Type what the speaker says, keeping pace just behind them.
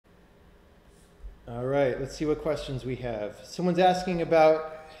All right, let's see what questions we have. Someone's asking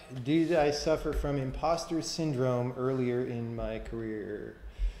about, did I suffer from imposter syndrome earlier in my career?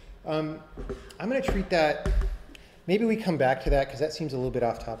 I'm going to treat that, maybe we come back to that because that seems a little bit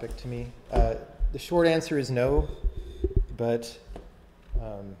off topic to me. The short answer is no, but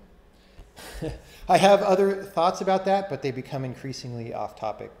I have other thoughts about that, but they become increasingly off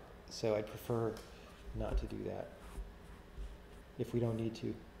topic. So I'd prefer not to do that if we don't need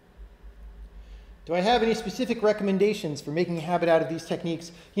to. Do I have any specific recommendations for making a habit out of these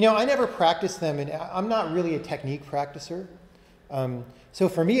techniques? You know, I never practiced them, and I'm not really a technique practicer. So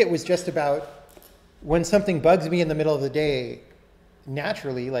for me, it was just about when something bugs me in the middle of the day,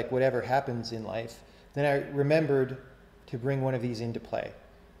 naturally, like whatever happens in life, then I remembered to bring one of these into play.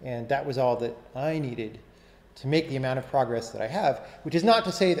 And that was all that I needed to make the amount of progress that I have, which is not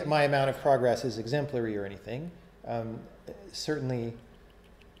to say that my amount of progress is exemplary or anything. Certainly,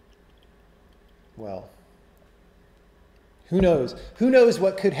 well, who knows? Who knows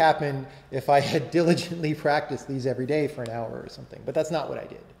what could happen if I had diligently practiced these every day for an hour or something. But that's not what I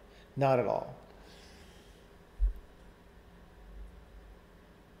did. Not at all.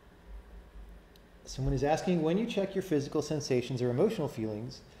 Someone is asking, when you check your physical sensations or emotional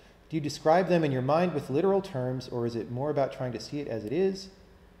feelings, do you describe them in your mind with literal terms, or is it more about trying to see it as it is?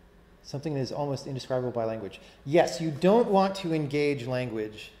 Something that is almost indescribable by language. Yes, you don't want to engage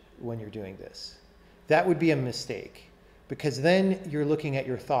language when you're doing this. That would be a mistake, because then you're looking at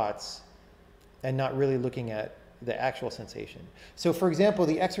your thoughts and not really looking at the actual sensation. So for example,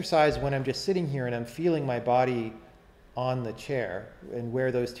 the exercise when I'm just sitting here and I'm feeling my body on the chair and where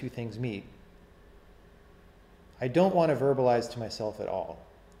those two things meet, I don't want to verbalize to myself at all.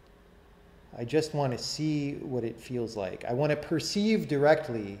 I just want to see what it feels like. I want to perceive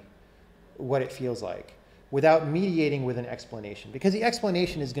directly what it feels like without mediating with an explanation, because the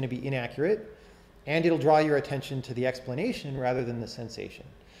explanation is going to be inaccurate and it'll draw your attention to the explanation rather than the sensation.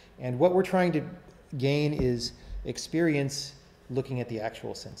 And what we're trying to gain is experience looking at the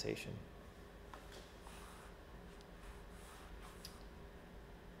actual sensation.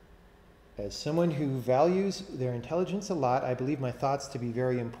 As someone who values their intelligence a lot, I believe my thoughts to be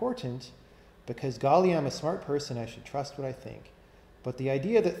very important because, golly, I'm a smart person, I should trust what I think. But the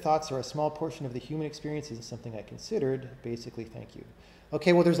idea that thoughts are a small portion of the human experience isn't something I considered. Basically, thank you.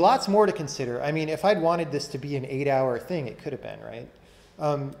 Okay, well, there's lots more to consider. I mean, if I'd wanted this to be an 8-hour thing, it could have been, right?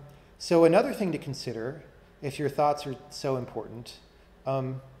 So another thing to consider, if your thoughts are so important,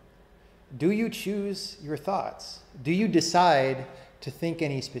 do you choose your thoughts? Do you decide to think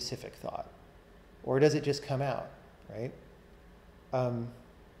any specific thought? Or does it just come out, right?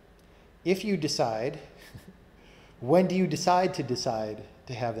 If you decide, when do you decide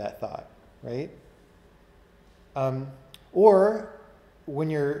to have that thought, right? Or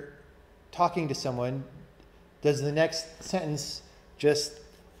when you're talking to someone, does the next sentence just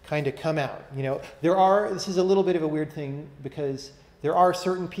kind of come out? You know, this is a little bit of a weird thing because there are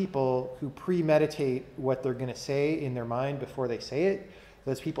certain people who premeditate what they're going to say in their mind before they say it.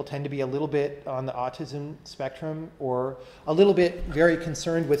 Those people tend to be a little bit on the autism spectrum or a little bit very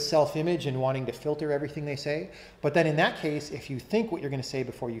concerned with self-image and wanting to filter everything they say. But then in that case, if you think what you're going to say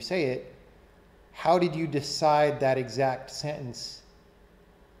before you say it, how did you decide that exact sentence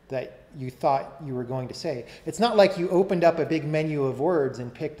that you thought you were going to say? It's not like you opened up a big menu of words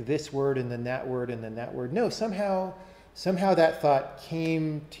and picked this word and then that word and then that word. No, somehow that thought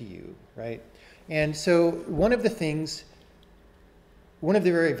came to you, right? And so one of the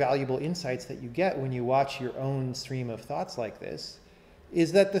very valuable insights that you get when you watch your own stream of thoughts like this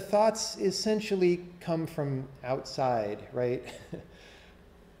is that the thoughts essentially come from outside, right?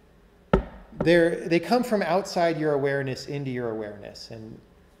 They come from outside your awareness into your awareness. And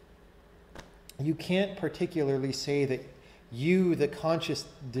you can't particularly say that you, the conscious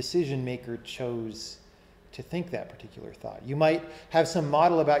decision maker, chose to think that particular thought. You might have some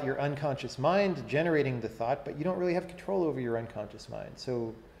model about your unconscious mind generating the thought, but you don't really have control over your unconscious mind.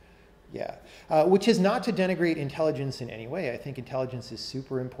 So yeah, which is not to denigrate intelligence in any way. I think intelligence is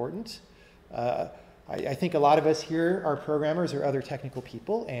super important. I think a lot of us here are programmers or other technical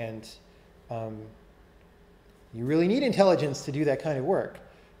people, and you really need intelligence to do that kind of work.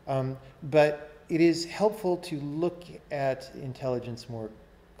 But it is helpful to look at intelligence more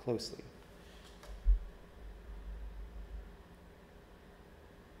closely.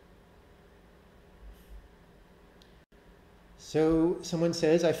 So someone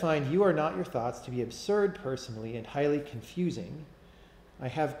says, I find you are not your thoughts to be absurd personally and highly confusing. I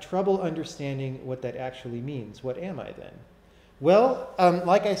have trouble understanding what that actually means. What am I then? Well,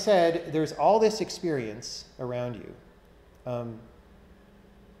 like I said, there's all this experience around you.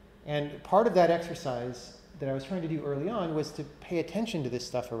 And part of that exercise that I was trying to do early on was to pay attention to this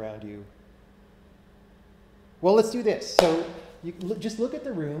stuff around you. Well, let's do this. So just look at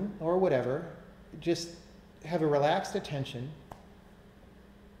the room or whatever. Just have a relaxed attention.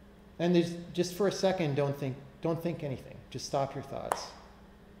 And just for a second, don't think anything. Just stop your thoughts.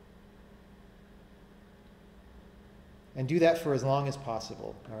 And do that for as long as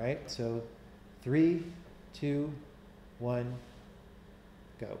possible. All right? So 3, 2, 1,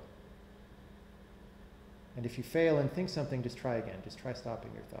 go. And if you fail and think something, just try again. Just try stopping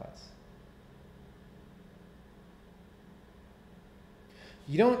your thoughts.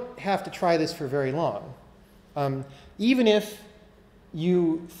 You don't have to try this for very long. Even if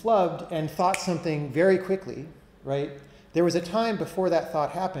you flubbed and thought something very quickly, right? There was a time before that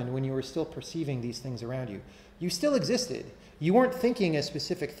thought happened when you were still perceiving these things around you. You still existed. You weren't thinking a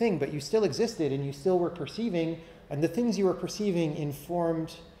specific thing, but you still existed and you still were perceiving, and the things you were perceiving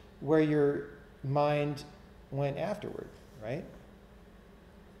informed where your mind went afterward, right?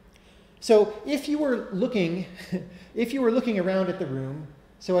 So if you were looking around at the room,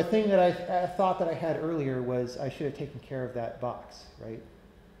 so a thing that I thought that I had earlier was I should have taken care of that box, right?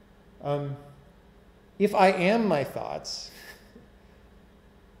 If I am my thoughts,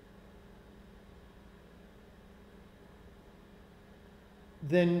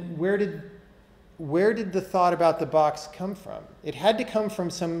 then where did the thought about the box come from? It had to come from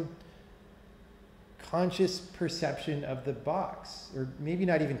some conscious perception of the box, or maybe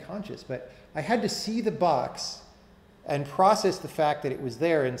not even conscious, but I had to see the box and process the fact that it was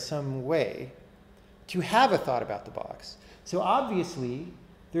there in some way to have a thought about the box. So obviously,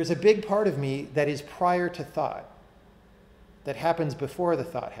 there's a big part of me that is prior to thought, that happens before the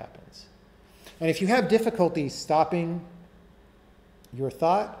thought happens. And if you have difficulty stopping your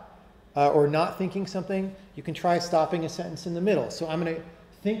thought or not thinking something, you can try stopping a sentence in the middle. So I'm going to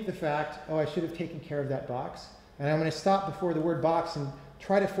think the fact, oh, I should have taken care of that box. And I'm going to stop before the word box and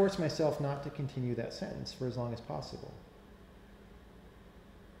try to force myself not to continue that sentence for as long as possible.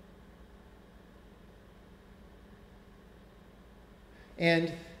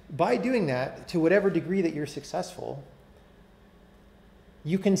 And by doing that, to whatever degree that you're successful,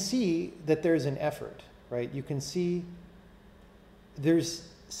 you can see that there's an effort, right? You can see there's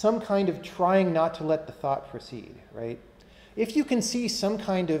some kind of trying not to let the thought proceed, right? If you can see some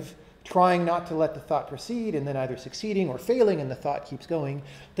kind of trying not to let the thought proceed and then either succeeding or failing and the thought keeps going,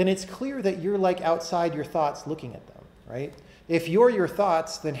 then it's clear that you're like outside your thoughts looking at them, right? If you're your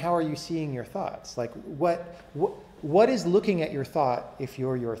thoughts, then how are you seeing your thoughts? Like what is looking at your thought if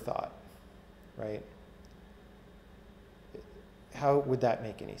you're your thought, right? How would that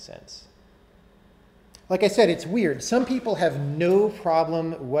make any sense? Like I said, it's weird. Some people have no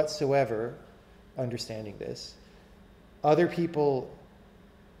problem whatsoever understanding this. Other people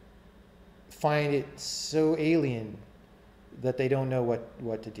find it so alien that they don't know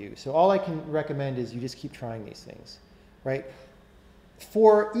what to do. So all I can recommend is you just keep trying these things, right?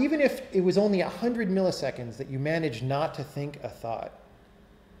 For even if it was only 100 milliseconds that you managed not to think a thought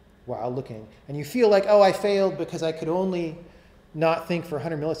while looking, and you feel like, oh, I failed because I could only not think for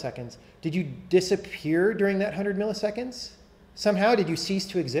 100 milliseconds, did you disappear during that 100 milliseconds? Somehow, did you cease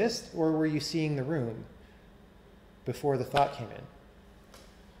to exist, or were you seeing the room before the thought came in?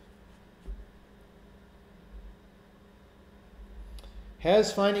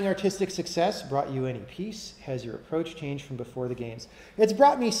 Has finding artistic success brought you any peace? Has your approach changed from before the games? It's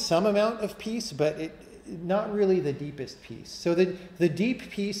brought me some amount of peace, but not really the deepest peace. So the deep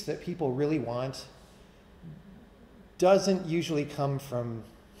peace that people really want doesn't usually come from,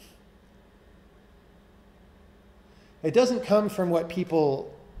 it doesn't come from what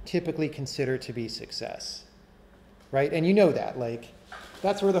people typically consider to be success, right? And you know that, like,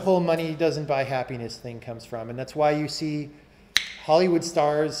 that's where the whole money doesn't buy happiness thing comes from. And that's why you see Hollywood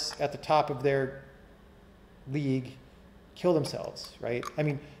stars at the top of their league kill themselves, right? I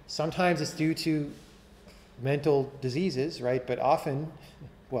mean, sometimes it's due to mental diseases, right? But often,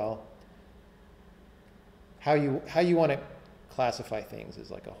 well, how you want to classify things is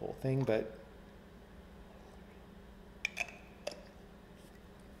like a whole thing, but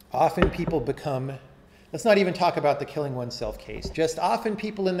often people become, let's not even talk about the killing oneself case, just often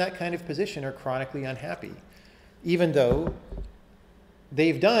people in that kind of position are chronically unhappy, even though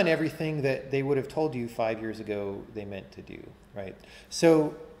they've done everything that they would have told you 5 years ago they meant to do, right?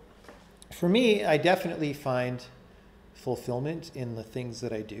 So for me, I definitely find fulfillment in the things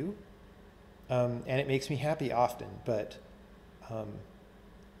that I do. And it makes me happy often, but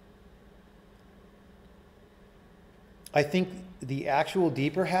I think the actual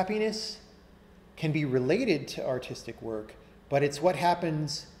deeper happiness can be related to artistic work, but it's what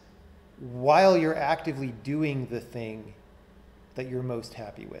happens while you're actively doing the thing that you're most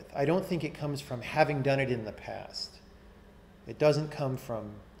happy with. I don't think it comes from having done it in the past. It doesn't come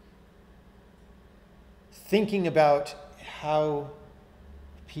from thinking about how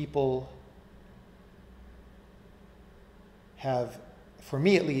people have, for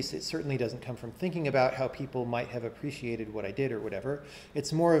me at least, it certainly doesn't come from thinking about how people might have appreciated what I did or whatever.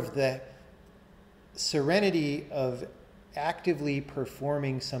 It's more of the serenity of actively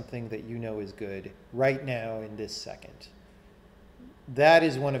performing something that you know is good right now in this second. That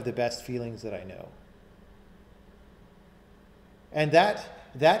is one of the best feelings that I know. And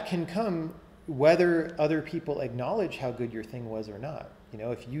that can come whether other people acknowledge how good your thing was or not. You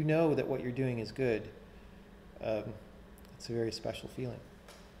know, if you know that what you're doing is good, it's a very special feeling.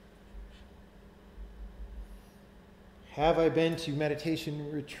 Have I been to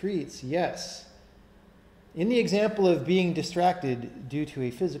meditation retreats? Yes. In the example of being distracted due to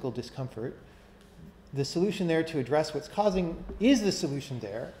a physical discomfort, the solution there to address what's causing, is the solution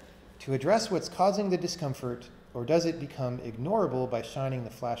there to address what's causing the discomfort, or does it become ignorable by shining the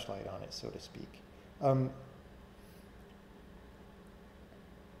flashlight on it, so to speak?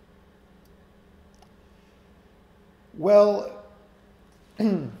 Well,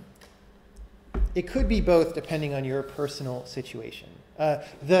 it could be both depending on your personal situation.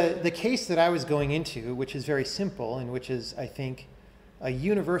 The case that I was going into, which is very simple and which is, I think, a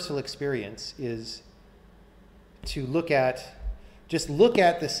universal experience, is to just look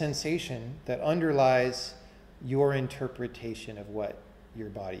at the sensation that underlies your interpretation of what your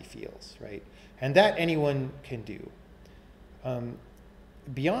body feels, right? And that anyone can do.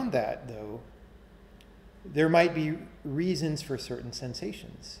 Beyond that, though, there might be reasons for certain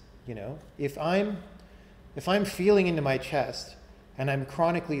sensations. You know, if I'm feeling into my chest and I'm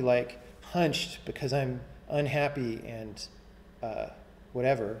chronically like hunched because I'm unhappy and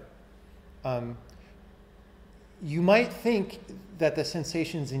whatever, you might think that the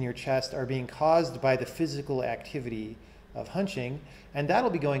sensations in your chest are being caused by the physical activity of hunching, and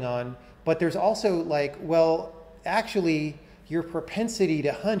that'll be going on. But there's also like, well, actually, your propensity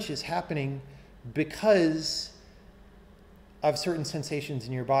to hunch is happening because of certain sensations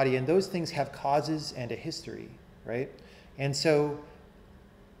in your body, and those things have causes and a history, right? And so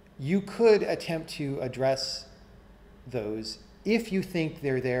you could attempt to address those if you think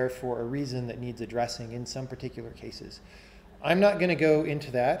they're there for a reason that needs addressing in some particular cases. I'm not going to go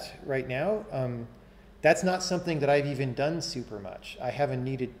into that right now. That's not something that I've even done super much. I haven't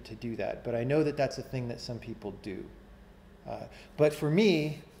needed to do that, but I know that that's a thing that some people do. But for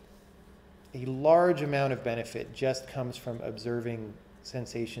me, a large amount of benefit just comes from observing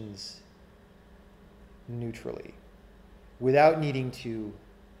sensations neutrally, without needing to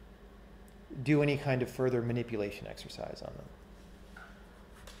do any kind of further manipulation exercise on them.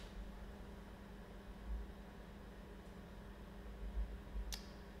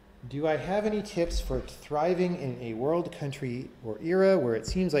 Do I have any tips for thriving in a world, country, or era where it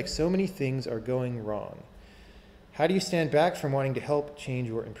seems like so many things are going wrong? How do you stand back from wanting to help, change,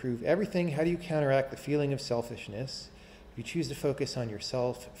 or improve everything? How do you counteract the feeling of selfishness if you choose to focus on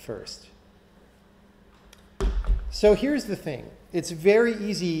yourself first? So here's the thing. It's very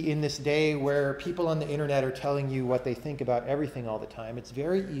easy in this day where people on the internet are telling you what they think about everything all the time. It's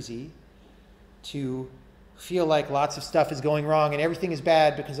very easy to feel like lots of stuff is going wrong and everything is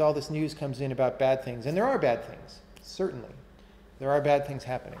bad because all this news comes in about bad things. And there are bad things, certainly. There are bad things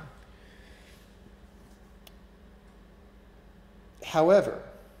happening. However,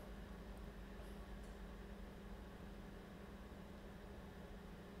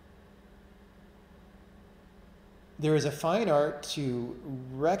 there is a fine art to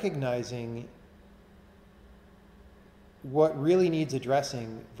recognizing what really needs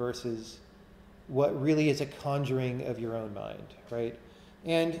addressing versus what really is a conjuring of your own mind, right?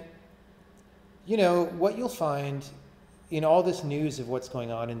 And, you know, what you'll find in all this news of what's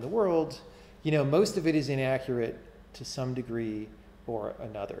going on in the world, you know, most of it is inaccurate to some degree or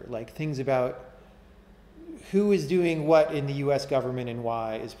another. Like things about who is doing what in the US government and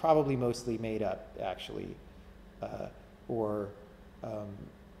why is probably mostly made up, actually. You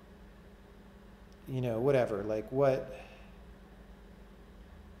know, whatever, like what...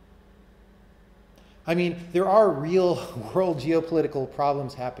 I mean, there are real world geopolitical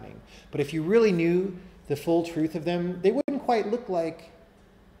problems happening, but if you really knew the full truth of them, they wouldn't quite look like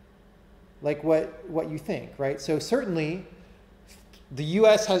what you think, right? So certainly, the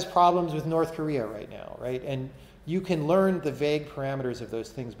US has problems with North Korea right now, right? And you can learn the vague parameters of those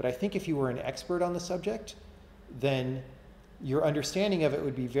things, but I think if you were an expert on the subject, then your understanding of it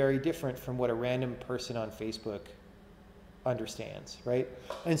would be very different from what a random person on Facebook understands, right?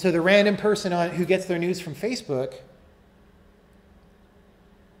 And so the random person who gets their news from Facebook,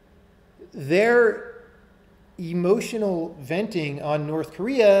 their emotional venting on North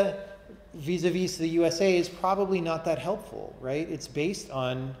Korea vis-a-vis the USA is probably not that helpful, right? It's based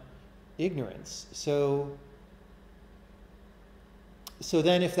on ignorance. So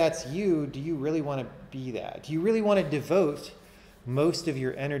then if that's you, do you really want to be that? Do you really want to devote most of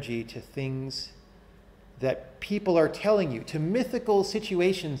your energy to things that people are telling you, to mythical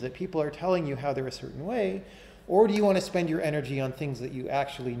situations that people are telling you how they're a certain way? Or do you want to spend your energy on things that you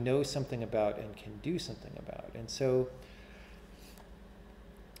actually know something about and can do something about? And so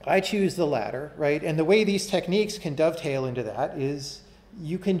I choose the latter, right? And the way these techniques can dovetail into that is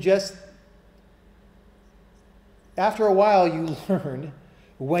you can just, after a while, you learn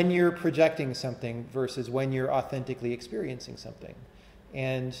when you're projecting something versus when you're authentically experiencing something.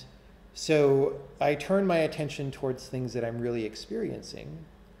 And so I turn my attention towards things that I'm really experiencing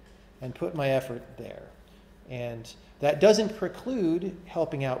and put my effort there. And that doesn't preclude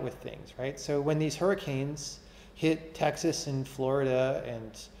helping out with things, right? So when these hurricanes hit Texas and Florida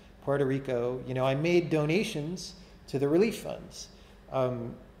and Puerto Rico, I made donations to the relief funds. I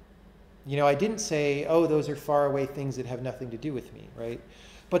didn't say, oh, those are far away things that have nothing to do with me, right?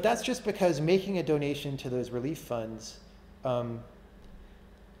 But that's just because making a donation to those relief funds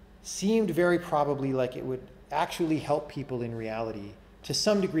seemed very probably like it would actually help people in reality to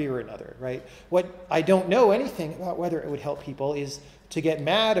some degree or another, right? What I don't know anything about whether it would help people is to get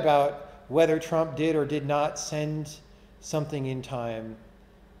mad about whether Trump did or did not send something in time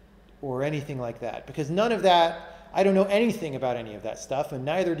or anything like that. Because none of that, I don't know anything about any of that stuff, and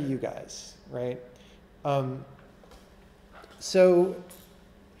neither do you guys, right? So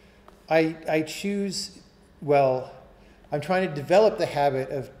I choose, I'm trying to develop the habit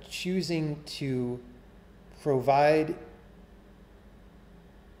of choosing to provide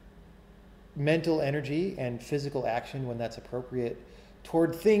mental energy and physical action when that's appropriate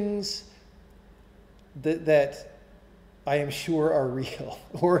toward things that I am sure are real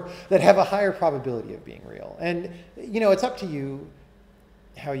or that have a higher probability of being real. And, it's up to you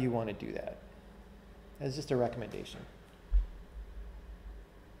how you want to do that. It's just a recommendation.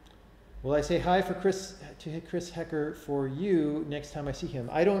 Will I say hi to Chris Hecker for you next time I see him?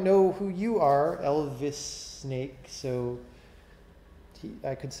 I don't know who you are, Elvis Snake, so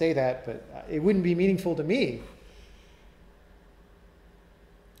I could say that, but it wouldn't be meaningful to me.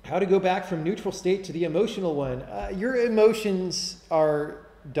 How to go back from neutral state to the emotional one. Your emotions are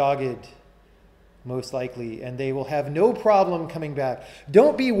dogged, most likely, and they will have no problem coming back.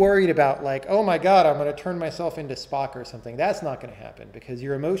 Don't be worried about oh my God, I'm going to turn myself into Spock or something. That's not going to happen because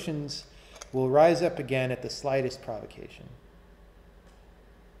your emotions will rise up again at the slightest provocation.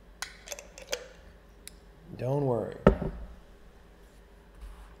 Don't worry.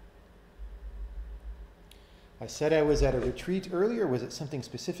 I said I was at a retreat earlier. Was it something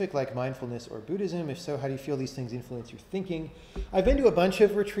specific like mindfulness or Buddhism? If so, how do you feel these things influence your thinking? I've been to a bunch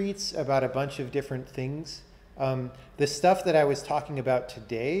of retreats about a bunch of different things. The stuff that I was talking about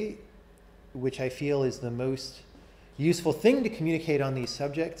today, which I feel is the most useful thing to communicate on these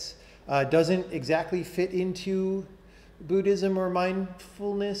subjects, doesn't exactly fit into Buddhism or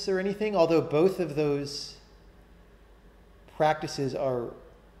mindfulness or anything, although both of those practices are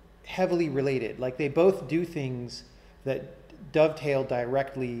heavily related. They both do things that dovetail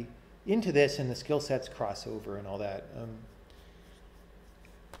directly into this, and the skill sets cross over and all that.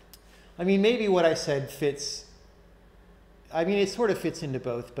 Maybe what I said fits, it sort of fits into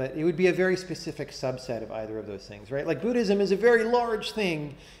both, but it would be a very specific subset of either of those things, right? Buddhism is a very large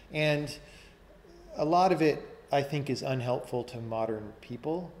thing, and a lot of it, I think, is unhelpful to modern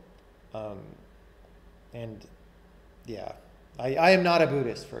people. And yeah. I am not a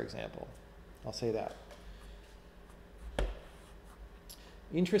Buddhist, for example. I'll say that.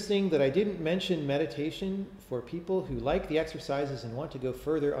 Interesting that I didn't mention meditation for people who like the exercises and want to go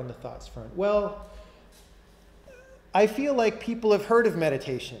further on the thoughts front. Well, I feel like people have heard of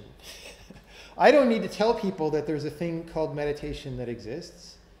meditation. I don't need to tell people that there's a thing called meditation that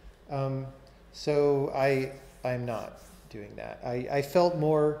exists. So I'm not doing that. I felt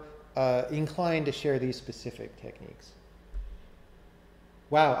more inclined to share these specific techniques.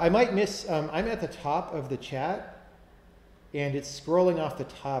 Wow, I might miss, I'm at the top of the chat, and it's scrolling off the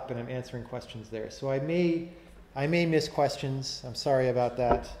top, and I'm answering questions there. So I may miss questions. I'm sorry about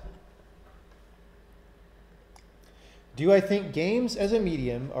that. Do I think games as a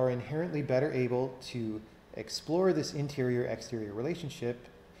medium are inherently better able to explore this interior-exterior relationship?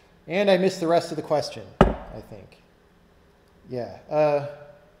 And I missed the rest of the question, I think. Yeah.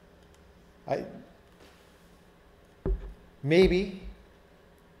 Maybe,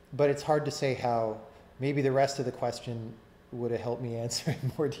 but it's hard to say how. Maybe the rest of the question would have helped me answer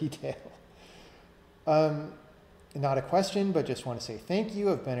in more detail. Not a question, but just want to say thank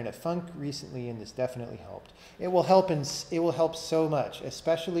you. I've been in a funk recently, and this definitely helped. It will help, and it will help so much,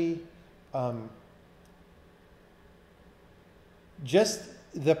 especially just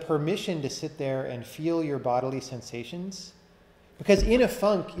the permission to sit there and feel your bodily sensations, because in a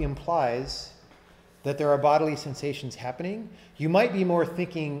funk implies that there are bodily sensations happening. You might be more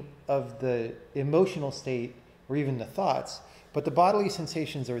thinking of the emotional state or even the thoughts, but the bodily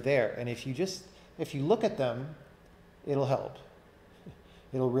sensations are there, and if you look at them, it'll help.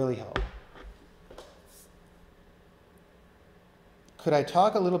 It'll really help. Could I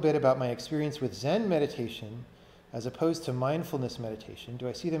talk a little bit about my experience with Zen meditation as opposed to mindfulness meditation? Do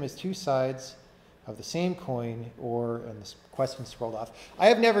I see them as two sides of the same coin, or, and this question scrolled off. I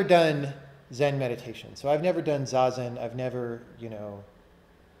have never done Zen meditation. So I've never done Zazen. I've never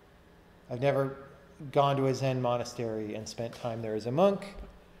gone to a Zen monastery and spent time there as a monk.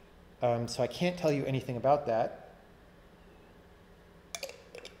 So I can't tell you anything about that.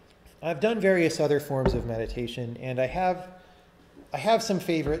 I've done various other forms of meditation, and I have some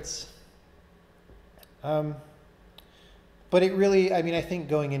favorites. But it really, I mean, I think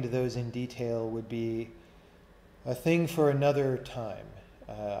going into those in detail would be a thing for another time.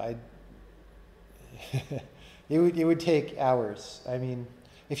 It would take hours. I mean,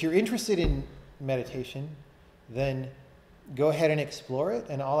 if you're interested in meditation, then go ahead and explore it.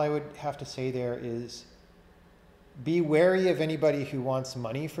 And all I would have to say there is be wary of anybody who wants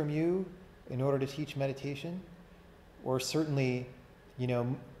money from you in order to teach meditation, or certainly,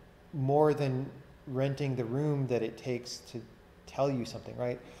 more than renting the room that it takes to tell you something,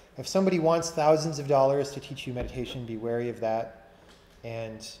 right? If somebody wants thousands of dollars to teach you meditation, be wary of that.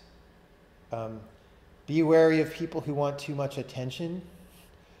 And be wary of people who want too much attention.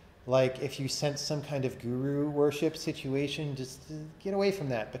 Like if you sense some kind of guru worship situation, just get away from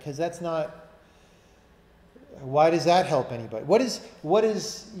that, because that's not, why does that help anybody? What is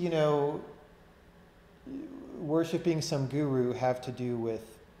worshiping some guru have to do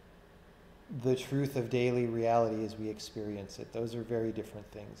with the truth of daily reality as we experience it? Those are very different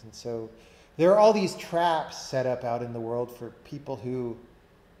things. And so there are all these traps set up out in the world for people who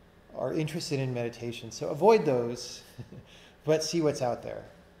are interested in meditation. So avoid those, but see what's out there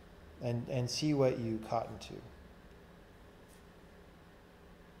and see what you cotton to.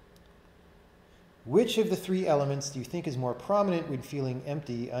 Which of the three elements do you think is more prominent when feeling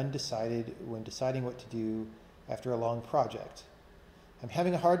empty, undecided, when deciding what to do after a long project? I'm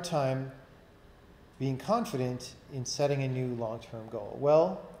having a hard time being confident in setting a new long-term goal.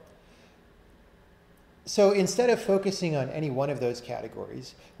 Well, so instead of focusing on any one of those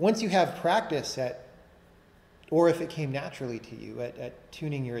categories, once you have practice at, or if it came naturally to you, at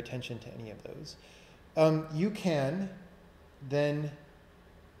tuning your attention to any of those, you can then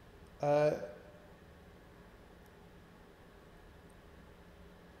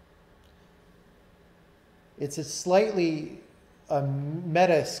it's a slightly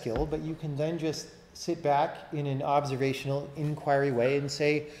meta skill, but you can then just sit back in an observational inquiry way and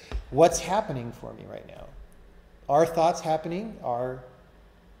say, what's happening for me right now? Are thoughts happening? Are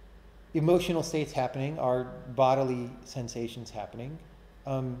emotional states happening? Are bodily sensations happening?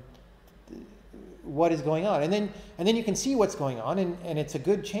 What is going on? And then you can see what's going on, and it's a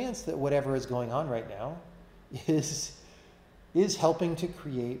good chance that whatever is going on right now is helping to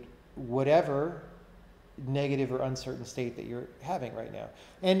create whatever negative or uncertain state that you're having right now.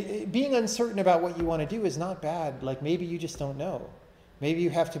 And being uncertain about what you want to do is not bad. Like maybe you just don't know. Maybe you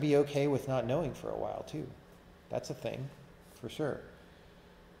have to be okay with not knowing for a while too. That's a thing, for sure.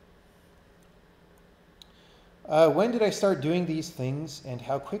 When did I start doing these things, and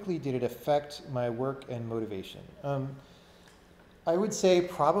how quickly did it affect my work and motivation? I would say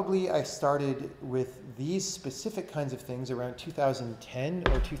probably I started with these specific kinds of things around 2010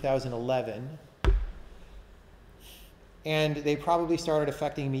 or 2011. And they probably started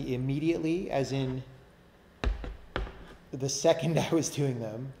affecting me immediately, as in the second I was doing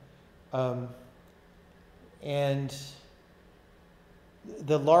them. And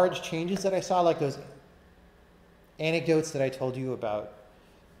the large changes that I saw, like those anecdotes that I told you about,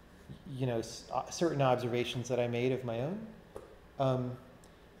 certain observations that I made of my own,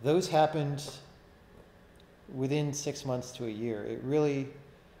 those happened within 6 months to a year. It really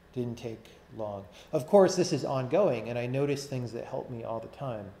didn't take long. Of course, this is ongoing, and I notice things that help me all the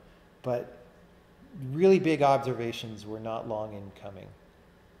time, but really big observations were not long in coming.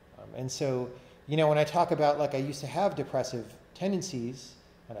 And so, when I talk about, like, I used to have depressive tendencies,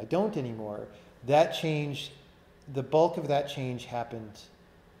 and I don't anymore, that change the bulk of that change happened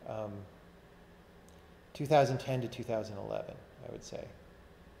 2010 to 2011, I would say.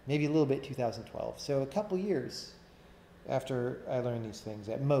 Maybe a little bit 2012. So a couple years after I learned these things,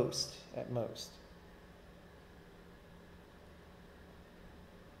 at most.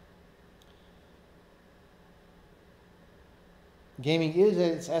 Gaming is,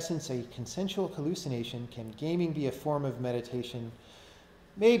 at its essence, a consensual hallucination. Can gaming be a form of meditation?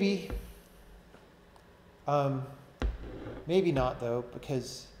 Maybe. Maybe not, though,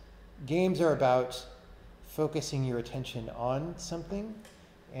 because games are about focusing your attention on something.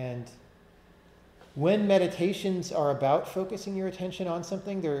 And when meditations are about focusing your attention on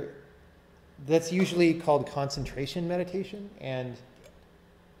something, that's usually called concentration meditation. And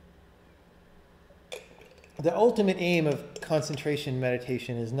the ultimate aim of concentration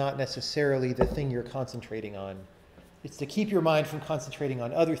meditation is not necessarily the thing you're concentrating on. It's to keep your mind from concentrating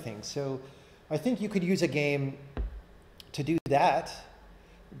on other things. So I think you could use a game to do that,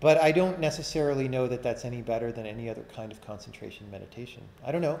 but I don't necessarily know that that's any better than any other kind of concentration meditation.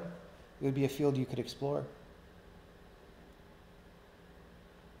 I don't know. It would be a field you could explore.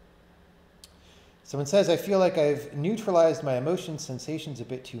 Someone says, I feel like I've neutralized my emotions, sensations a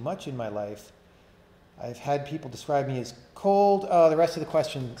bit too much in my life. I've had people describe me as cold. Oh, the rest of the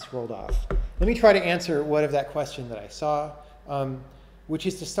question scrolled off. Let me try to answer what of that question that I saw, which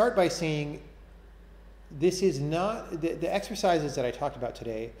is to start by saying this is not, the exercises that I talked about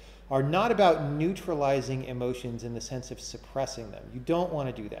today are not about neutralizing emotions in the sense of suppressing them. You don't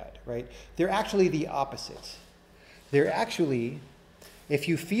want to do that, right? They're actually the opposite. They're actually, if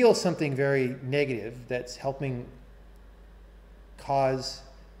you feel something very negative that's helping cause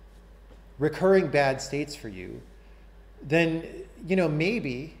recurring bad states for you, then,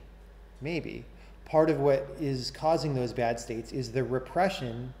 maybe part of what is causing those bad states is the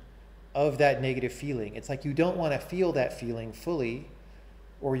repression of that negative feeling. It's like you don't want to feel that feeling fully,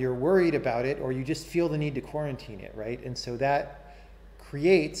 or you're worried about it, or you just feel the need to quarantine it, right? And so that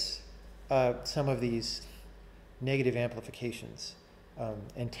creates some of these negative amplifications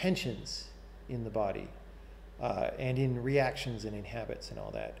and tensions in the body and in reactions and in habits and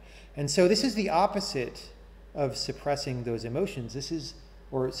all that. And so this is the opposite of suppressing those emotions.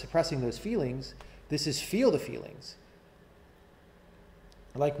 Or suppressing those feelings. This is feel the feelings.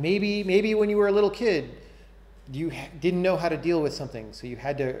 Like maybe when you were a little kid, you didn't know how to deal with something, so you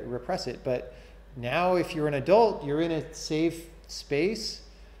had to repress it. But now if you're an adult, you're in a safe space,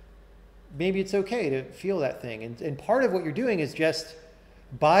 maybe it's okay to feel that thing. And part of what you're doing is just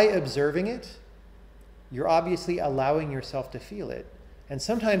by observing it, you're obviously allowing yourself to feel it. And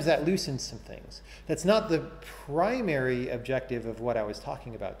sometimes that loosens some things. That's not the primary objective of what I was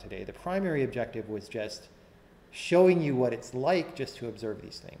talking about today. The primary objective was just showing you what it's like just to observe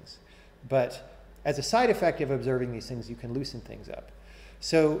these things. But as a side effect of observing these things, you can loosen things up.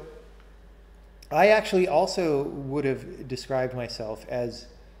 So I actually also would have described myself as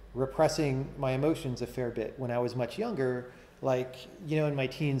repressing my emotions a fair bit when I was much younger, like, in my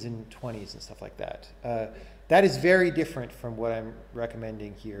teens and 20s and stuff like that. That is very different from what I'm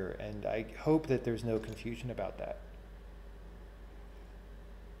recommending here, and I hope that there's no confusion about that.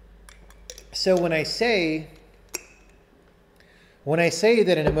 So when I say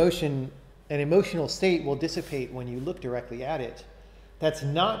that an emotional state will dissipate when you look directly at it, that's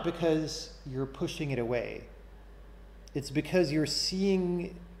not because you're pushing it away. It's because you're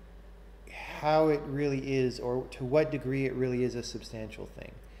seeing how it really is, or to what degree it really is a substantial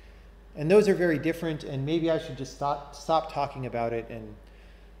thing. And those are very different, and maybe I should just stop talking about it and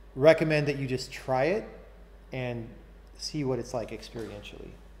recommend that you just try it and see what it's like experientially.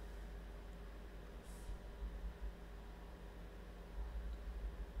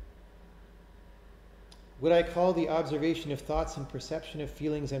 Would I call the observation of thoughts and perception of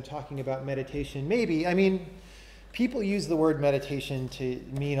feelings I'm talking about meditation? Maybe. I mean, people use the word meditation to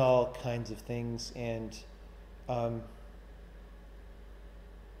mean all kinds of things, and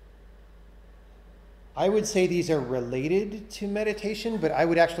I would say these are related to meditation, but I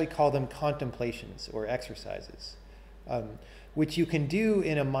would actually call them contemplations or exercises, which you can do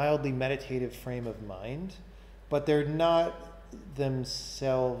in a mildly meditative frame of mind, but they're not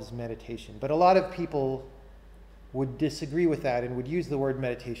themselves meditation. But a lot of people would disagree with that and would use the word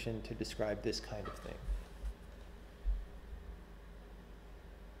meditation to describe this kind of thing.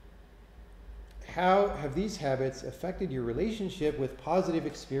 How have these habits affected your relationship with positive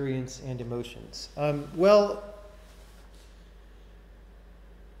experience and emotions? Well,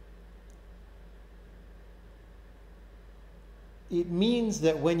 it means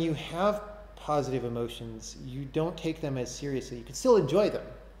that when you have positive emotions, you don't take them as seriously. You can still enjoy them,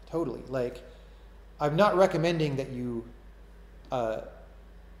 totally. Like, I'm not recommending that you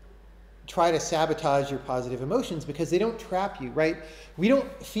try to sabotage your positive emotions, because they don't trap you, right? We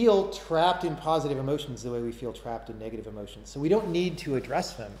don't feel trapped in positive emotions the way we feel trapped in negative emotions. So we don't need to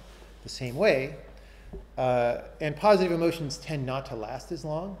address them the same way. And positive emotions tend not to last as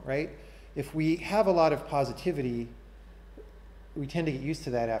long, right? If we have a lot of positivity, we tend to get used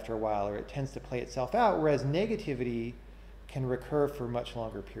to that after a while, or it tends to play itself out, whereas negativity can recur for much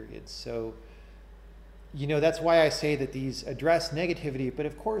longer periods. So, that's why I say that these address negativity, but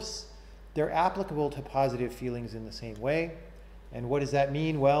of course, they're applicable to positive feelings in the same way. And what does that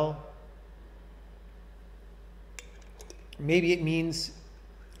mean? Well, maybe it means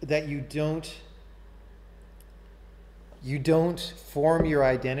that you don't form your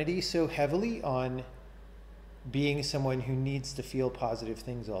identity so heavily on being someone who needs to feel positive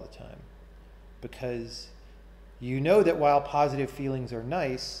things all the time. Because you know that while positive feelings are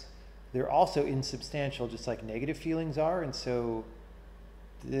nice, they're also insubstantial, just like negative feelings are. And so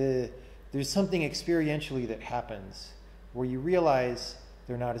there's something experientially that happens where you realize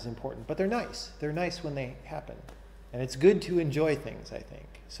they're not as important, but they're nice. They're nice when they happen. And it's good to enjoy things, I think.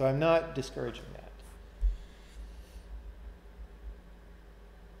 So I'm not discouraging that.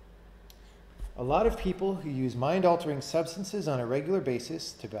 A lot of people who use mind-altering substances on a regular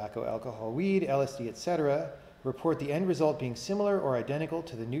basis, tobacco, alcohol, weed, LSD, etc., report the end result being similar or identical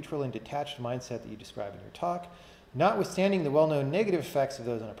to the neutral and detached mindset that you describe in your talk. Notwithstanding the well-known negative effects of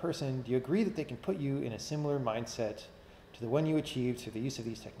those on a person, do you agree that they can put you in a similar mindset to the one you achieved through the use of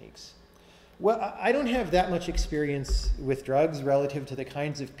these techniques? Well, I don't have that much experience with drugs relative to the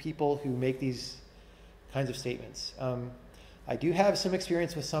kinds of people who make these kinds of statements. I do have some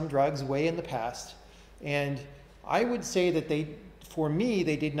experience with some drugs way in the past, and I would say that for me,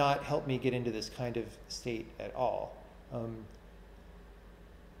 they did not help me get into this kind of state at all. I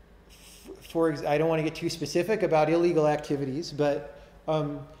don't want to get too specific about illegal activities, but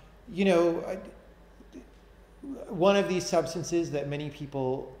one of these substances that many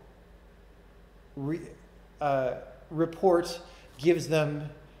people report gives them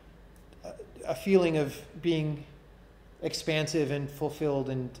a feeling of being expansive and fulfilled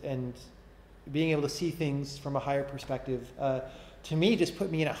and being able to see things from a higher perspective. To me, just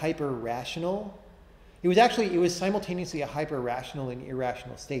put me in a hyper-rational. It was simultaneously a hyper-rational and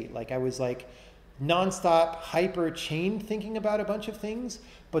irrational state. Like I was like nonstop hyper-chained thinking about a bunch of things,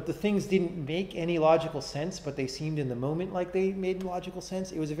 but the things didn't make any logical sense, but they seemed in the moment like they made logical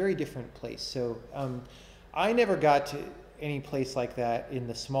sense. It was a very different place. So I never got to any place like that in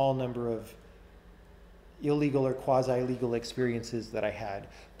the small number of illegal or quasi-legal experiences that I had.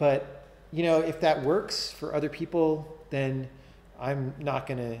 But if that works for other people, then I'm not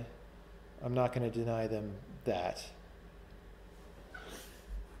gonna deny them that.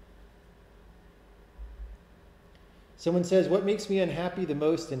 Someone says, what makes me unhappy the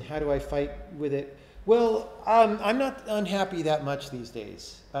most and how do I fight with it? Well, I'm not unhappy that much these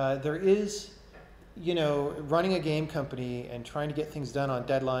days. There is, running a game company and trying to get things done on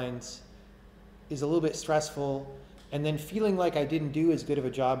deadlines is a little bit stressful, and then feeling like I didn't do as good of a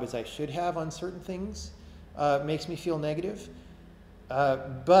job as I should have on certain things makes me feel negative.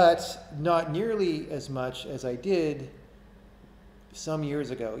 But not nearly as much as I did some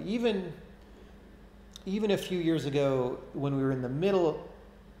years ago. Even a few years ago when we were in the middle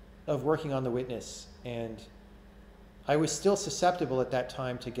of working on The Witness, and I was still susceptible at that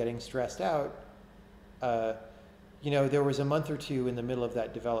time to getting stressed out. There was a month or two in the middle of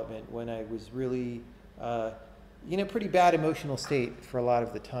that development when I was really in a pretty bad emotional state for a lot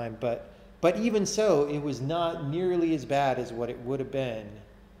of the time. But even so, it was not nearly as bad as what it would have been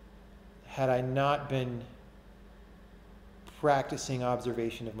had I not been practicing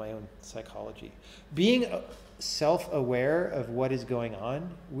observation of my own psychology. Being self-aware of what is going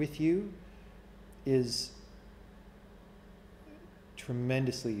on with you is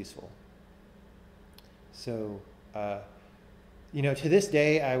tremendously useful. So, to this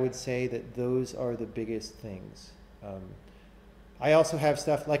day, I would say that those are the biggest things. I also have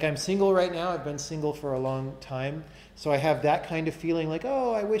stuff, like I'm single right now. I've been single for a long time. So I have that kind of feeling like,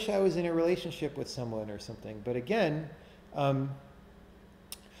 oh, I wish I was in a relationship with someone or something. But again,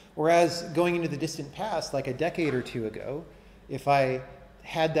 whereas going into the distant past, like a decade or two ago, if I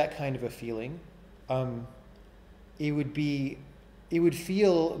had that kind of a feeling, it would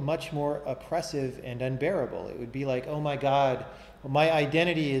feel much more oppressive and unbearable. It would be like, oh my God, my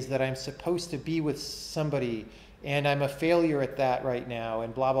identity is that I'm supposed to be with somebody and I'm a failure at that right now,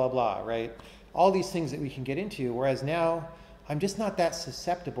 and blah, blah, blah, right? All these things that we can get into, whereas now I'm just not that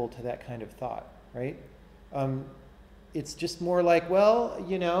susceptible to that kind of thought, right? It's just more like, well,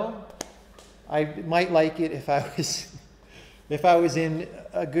 I might like it if if I was in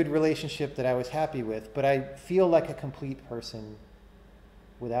a good relationship that I was happy with, but I feel like a complete person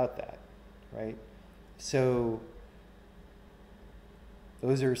without that, right? So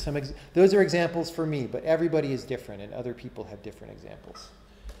those are examples for me, but everybody is different and other people have different examples.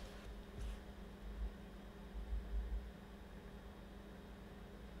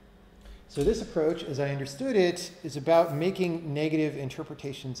 So this approach, as I understood it, is about making negative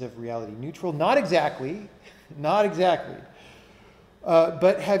interpretations of reality neutral. Not exactly, not exactly.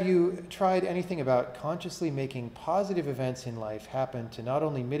 But have you tried anything about consciously making positive events in life happen to not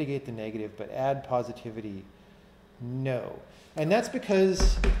only mitigate the negative, but add positivity? No. And that's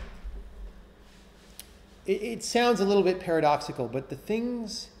because it sounds a little bit paradoxical, but the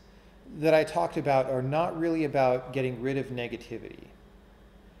things that I talked about are not really about getting rid of negativity.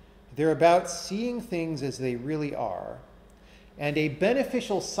 They're about seeing things as they really are. And a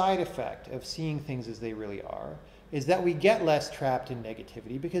beneficial side effect of seeing things as they really are is that we get less trapped in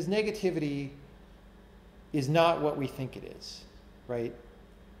negativity, because negativity is not what we think it is, right?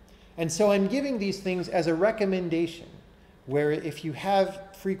 And so I'm giving these things as a recommendation, where if you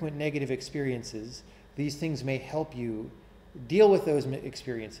have frequent negative experiences, these things may help you deal with those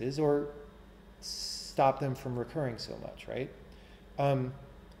experiences or stop them from recurring so much, right?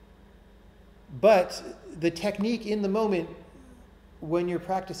 But the technique in the moment when you're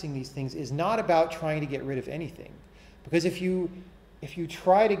practicing these things is not about trying to get rid of anything. Because if you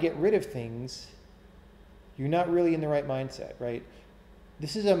try to get rid of things, you're not really in the right mindset, right?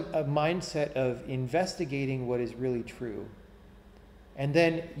 This is a mindset of investigating what is really true. And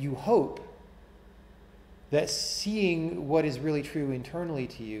then you hope that seeing what is really true internally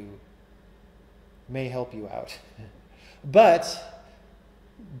to you may help you out. But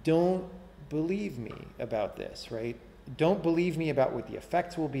don't believe me about this, right? Don't believe me about what the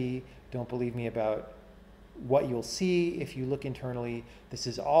effects will be. Don't believe me about what you'll see if you look internally. This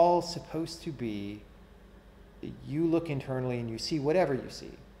is all supposed to be, you look internally and you see whatever you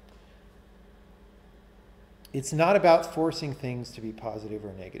see. It's not about forcing things to be positive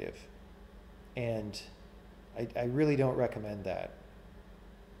or negative. And I really don't recommend that.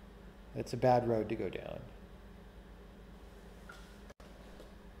 It's a bad road to go down.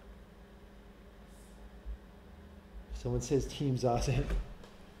 Someone says Team Zazen.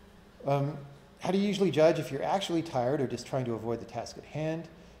 How do you usually judge if you're actually tired or just trying to avoid the task at hand?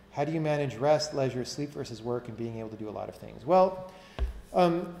 How do you manage rest, leisure, sleep versus work, and being able to do a lot of things? Well,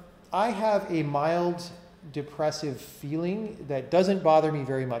 I have a mild depressive feeling that doesn't bother me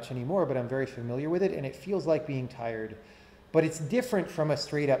very much anymore, but I'm very familiar with it, and it feels like being tired. But it's different from a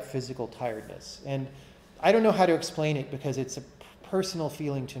straight up physical tiredness. And I don't know how to explain it because it's a personal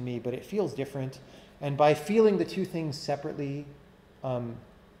feeling to me, but it feels different. And by feeling the two things separately,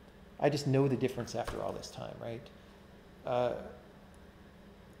 I just know the difference after all this time, right?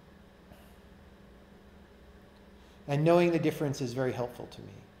 And knowing the difference is very helpful to me.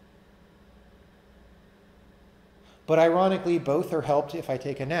 But ironically, both are helped if I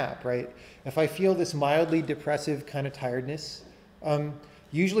take a nap, right? If I feel this mildly depressive kind of tiredness,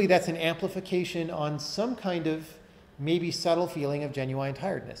 usually that's an amplification on some kind of maybe subtle feeling of genuine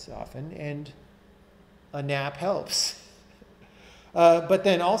tiredness often, and a nap helps. But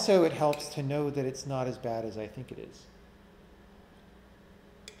then also it helps to know that it's not as bad as I think it is.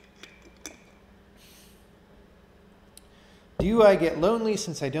 Do I get lonely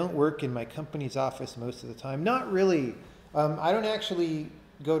since I don't work in my company's office most of the time? Not really. I don't actually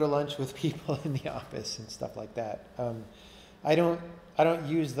go to lunch with people in the office and stuff like that. I don't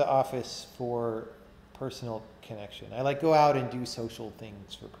use the office for personal connection. I like go out and do social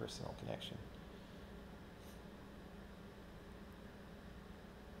things for personal connection.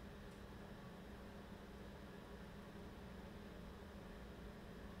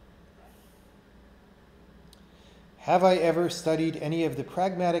 Have I ever studied any of the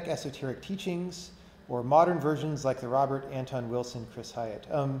pragmatic esoteric teachings or modern versions like the Robert Anton Wilson, Chris Hyatt?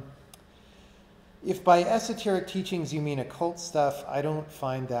 If by esoteric teachings you mean occult stuff, I don't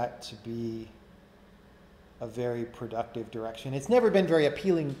find that to be a very productive direction. It's never been very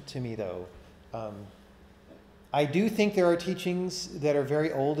appealing to me, though. I do think there are teachings that are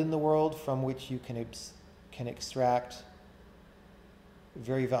very old in the world from which you can extract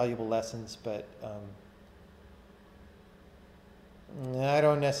very valuable lessons, but I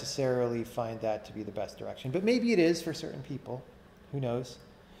don't necessarily find that to be the best direction, but maybe it is for certain people. Who knows?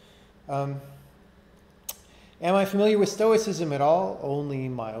 Am I familiar with Stoicism at all? Only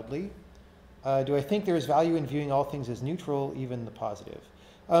mildly. Do I think there is value in viewing all things as neutral, even the positive?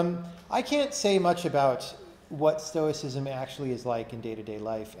 I can't say much about what Stoicism actually is like in day-to-day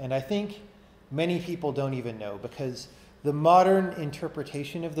life, and I think many people don't even know, because the modern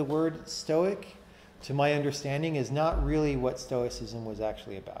interpretation of the word Stoic, to my understanding, is not really what Stoicism was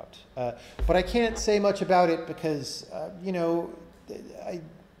actually about. But I can't say much about it because,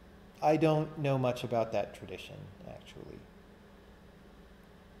 I don't know much about that tradition, actually.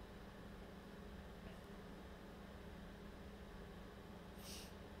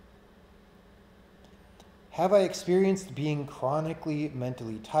 Have I experienced being chronically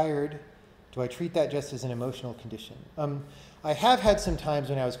mentally tired? Do I treat that just as an emotional condition? I have had some times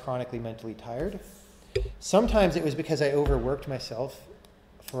when I was chronically mentally tired. Sometimes it was because I overworked myself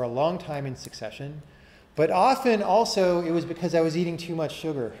for a long time in succession, but often also it was because I was eating too much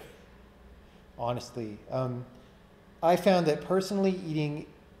sugar, honestly. I found that personally eating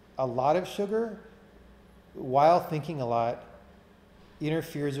a lot of sugar while thinking a lot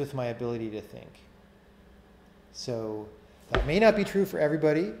interferes with my ability to think. So that may not be true for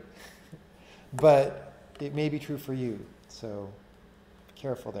everybody, but it may be true for you. So be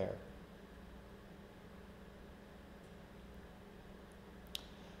careful there.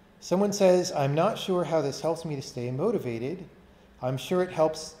 Someone says, I'm not sure how this helps me to stay motivated. I'm sure it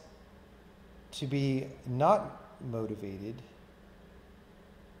helps to be not motivated.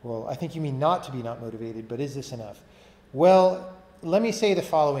 Well, I think you mean not to be not motivated, but is this enough? Well, let me say the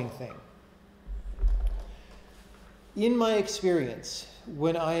following thing. In my experience,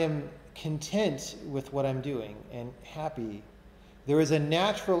 when I am content with what I'm doing and happy, there is a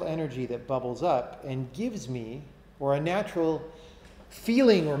natural energy that bubbles up and gives me, or a natural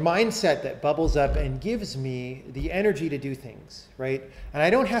feeling or mindset that bubbles up and gives me the energy to do things, right? And I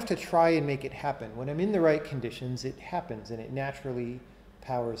don't have to try and make it happen. When I'm in the right conditions, it happens and it naturally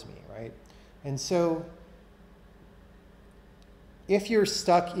powers me, right? And so if you're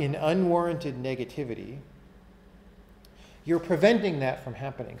stuck in unwarranted negativity, you're preventing that from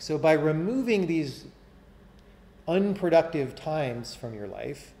happening. So by removing these unproductive times from your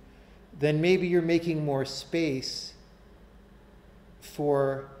life, then maybe you're making more space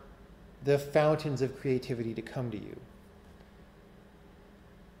for the fountains of creativity to come to you.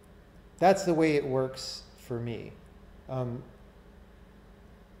 That's the way it works for me.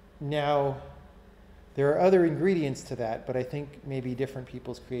 Now, there are other ingredients to that, but I think maybe different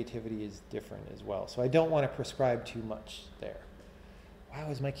people's creativity is different as well. So I don't want to prescribe too much there. Wow,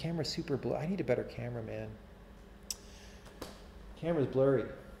 is my camera super blurry? I need a better camera, man. Camera's blurry.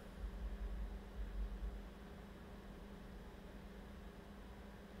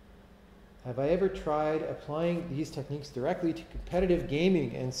 Have I ever tried applying these techniques directly to competitive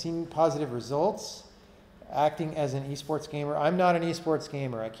gaming and seen positive results? Acting as an esports gamer. I'm not an esports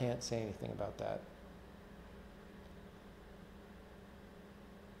gamer. I can't say anything about that.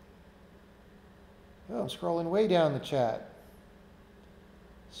 Oh, I'm scrolling way down the chat.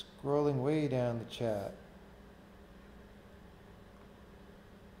 Scrolling way down the chat.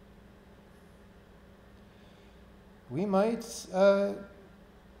 We might, I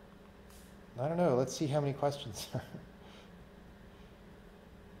don't know, let's see how many questions are.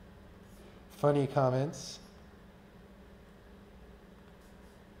 Funny comments.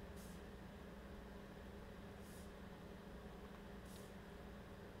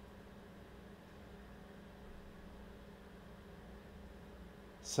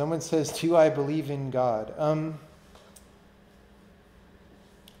 Someone says, do I believe in God?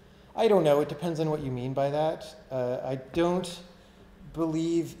 I don't know. It depends on what you mean by that. I don't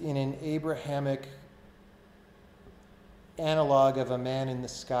believe in an Abrahamic analog of a man in the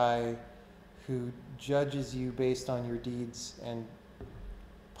sky who judges you based on your deeds and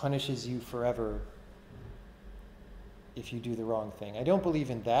punishes you forever if you do the wrong thing. I don't believe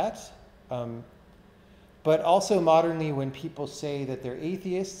in that. But also modernly, when people say that they're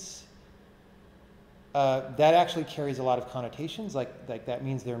atheists, that actually carries a lot of connotations, like that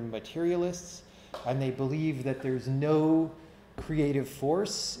means they're materialists, and they believe that there's no creative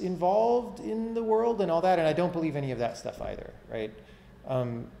force involved in the world and all that, and I don't believe any of that stuff either, right?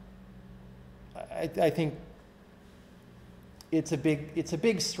 I think it's a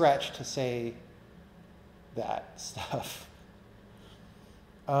big stretch to say that stuff.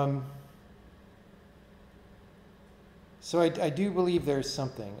 So I do believe there's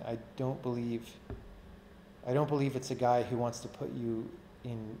something. I don't believe it's a guy who wants to put you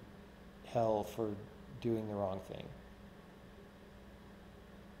in hell for doing the wrong thing.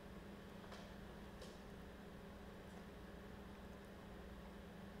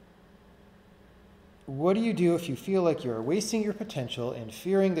 What do you do if you feel like you're wasting your potential and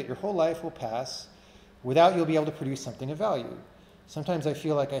fearing that your whole life will pass without you'll be able to produce something of value? Sometimes I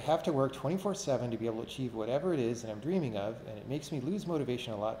feel like I have to work 24/7 to be able to achieve whatever it is that I'm dreaming of, and it makes me lose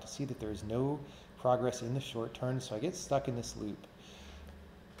motivation a lot to see that there is no progress in the short term, so I get stuck in this loop.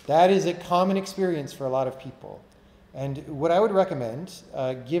 That is a common experience for a lot of people. And what I would recommend,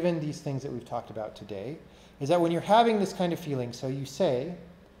 given these things that we've talked about today, is that when you're having this kind of feeling, so you say,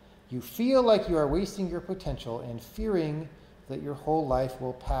 you feel like you are wasting your potential and fearing that your whole life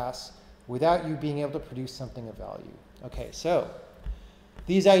will pass without you being able to produce something of value. Okay, so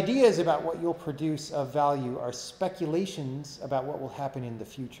these ideas about what you'll produce of value are speculations about what will happen in the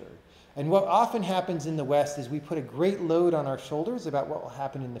future. And what often happens in the West is we put a great load on our shoulders about what will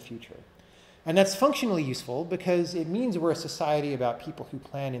happen in the future. And that's functionally useful because it means we're a society about people who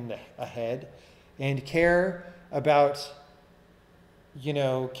plan ahead and care about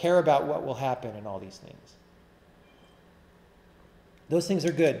what will happen and all these things. Those things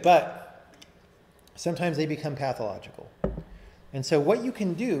are good, but sometimes they become pathological. And so what you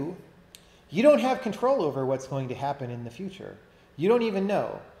can do, you don't have control over what's going to happen in the future. You don't even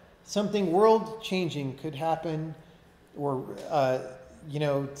know. Something world-changing could happen, or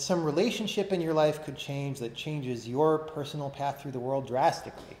some relationship in your life could change that changes your personal path through the world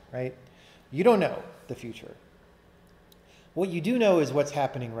drastically, right? You don't know the future. What you do know is what's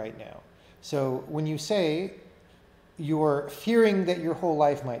happening right now. So when you say you're fearing that your whole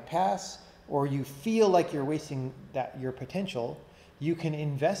life might pass, or you feel like you're wasting your potential, you can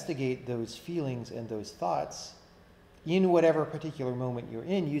investigate those feelings and those thoughts in whatever particular moment you're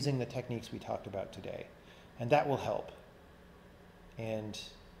in using the techniques we talked about today. And that will help. And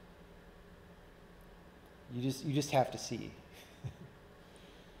you just have to see.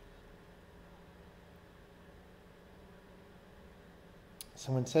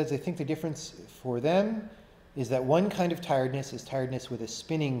 Someone says, I think the difference for them is that one kind of tiredness is tiredness with a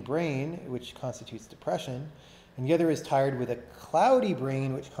spinning brain, which constitutes depression, and the other is tired with a cloudy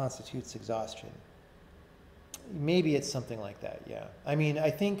brain, which constitutes exhaustion. Maybe it's something like that, yeah. I mean,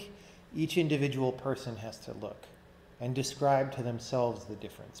 I think each individual person has to look and describe to themselves the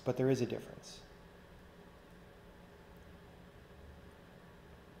difference, but there is a difference.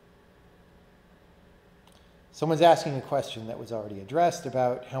 Someone's asking a question that was already addressed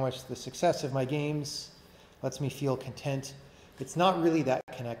about how much the success of my games lets me feel content. It's not really that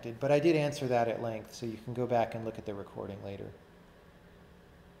connected, but I did answer that at length, so you can go back and look at the recording later.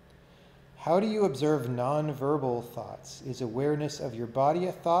 How do you observe nonverbal thoughts? Is awareness of your body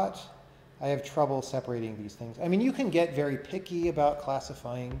a thought? I have trouble separating these things. I mean, you can get very picky about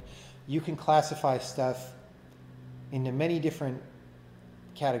classifying. You can classify stuff into many different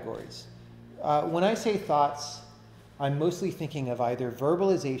categories. When I say thoughts, I'm mostly thinking of either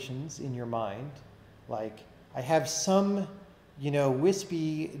verbalizations in your mind, like I have some,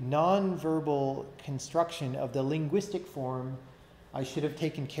 wispy, non-verbal construction of the linguistic form. I should have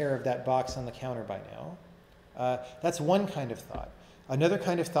taken care of that box on the counter by now. That's one kind of thought. Another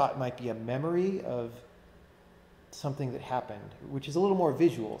kind of thought might be a memory of something that happened, which is a little more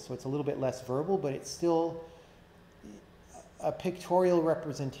visual, so it's a little bit less verbal, but it's still a pictorial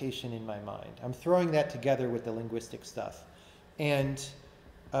representation in my mind. I'm throwing that together with the linguistic stuff. And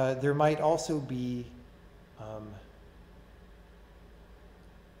there might also be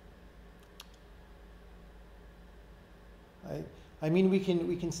we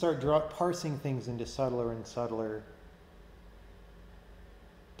can start parsing things into subtler and subtler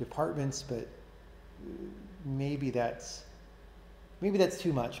departments, but maybe that's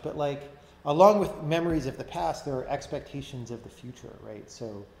too much. But like, along with memories of the past, there are expectations of the future, right?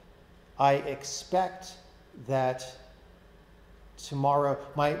 So I expect that tomorrow,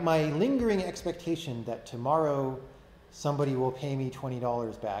 my lingering expectation that tomorrow somebody will pay me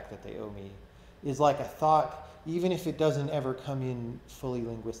 $20 back that they owe me is like a thought, even if it doesn't ever come in fully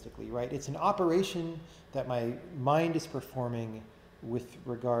linguistically, right? It's an operation that my mind is performing with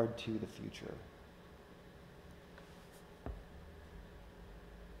regard to the future.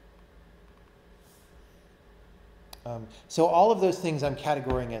 So all of those things I'm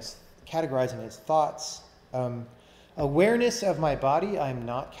categorizing as thoughts. Awareness of my body, I'm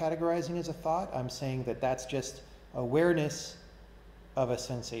not categorizing as a thought. I'm saying that that's just awareness of a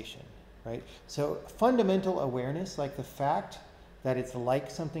sensation, right? So fundamental awareness, like the fact that it's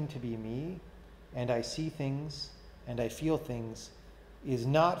like something to be me, and I see things and I feel things, is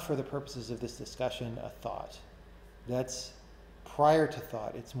not, for the purposes of this discussion, a thought. That's prior to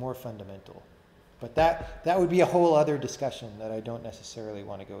thought. It's more fundamental. But that would be a whole other discussion that I don't necessarily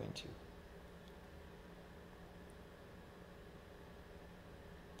want to go into.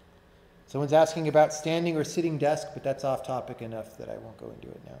 Someone's asking about standing or sitting desk, but that's off topic enough that I won't go into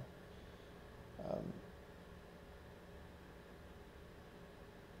it now.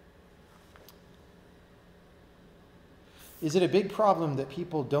 Is it a big problem that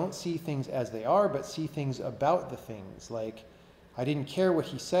people don't see things as they are, but see things about the things? Like, I didn't care what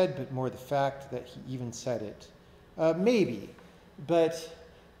he said, but more the fact that he even said it. Maybe. But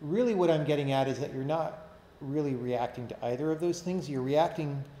really what I'm getting at is that you're not really reacting to either of those things. You're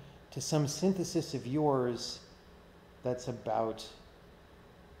reacting to some synthesis of yours that's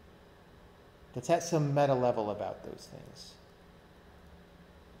at some meta level about those things.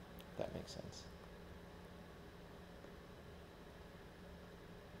 If that makes sense.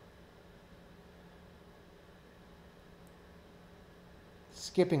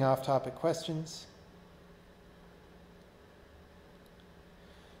 Skipping off-topic questions.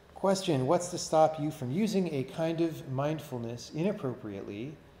 Question, what's to stop you from using a kind of mindfulness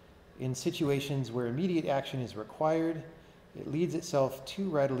inappropriately in situations where immediate action is required? It leads itself too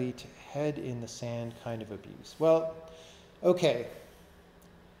readily to head in the sand kind of abuse. Well, okay.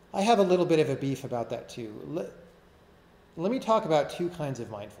 I have a little bit of a beef about that too. Let me talk about two kinds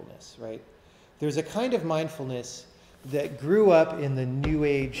of mindfulness, right? There's a kind of mindfulness that grew up in the New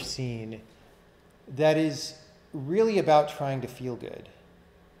Age scene that is really about trying to feel good.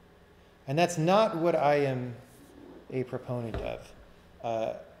 And that's not what I am a proponent of.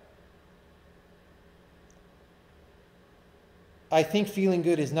 I think feeling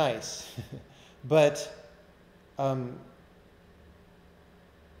good is nice, but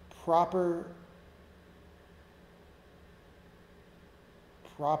proper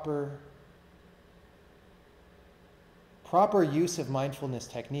use of mindfulness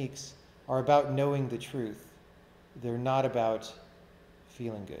techniques are about knowing the truth. They're not about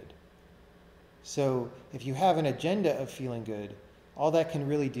feeling good. So if you have an agenda of feeling good, all that can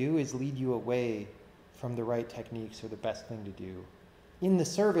really do is lead you away from the right techniques or the best thing to do in the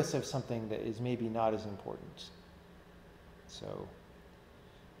service of something that is maybe not as important.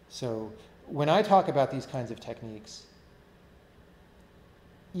 So when I talk about these kinds of techniques,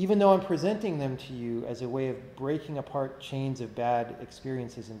 even though I'm presenting them to you as a way of breaking apart chains of bad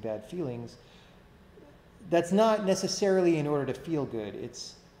experiences and bad feelings, that's not necessarily in order to feel good.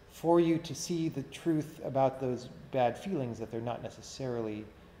 It's for you to see the truth about those bad feelings, that they're not necessarily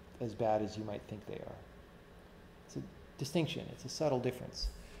as bad as you might think they are. It's a distinction. It's a subtle difference.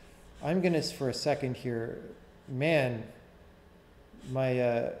 I'm going to, for a second here, man,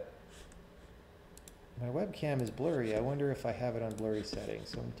 my webcam is blurry. I wonder if I have it on blurry settings.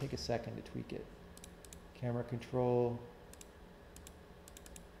 So I'm going to take a second to tweak it. Camera control.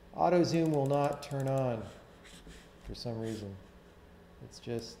 Auto zoom will not turn on for some reason. It's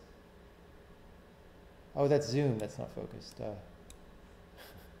just, oh, that's zoom. That's not focused.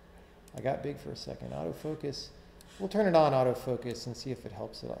 I got big for a second. Autofocus. We'll turn it on, autofocus, and see if it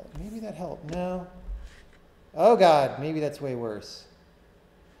helps at all. Maybe that helped. No. Oh, God. Maybe that's way worse.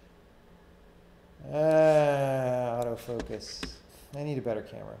 Autofocus. I need a better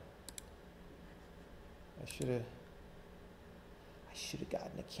camera. I should have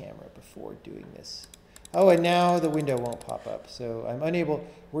gotten a camera before doing this. Oh, and now the window won't pop up, so I'm unable.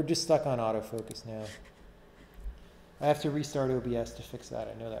 We're just stuck on autofocus now. I have to restart OBS to fix that.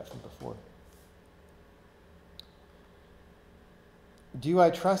 I know that from before. Do I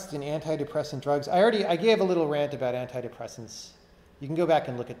trust in antidepressant drugs? I gave a little rant about antidepressants. You can go back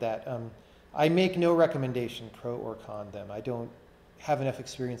and look at that. I make no recommendation, pro or con them. I don't have enough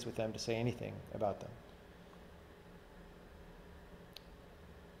experience with them to say anything about them.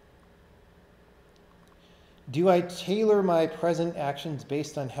 Do I tailor my present actions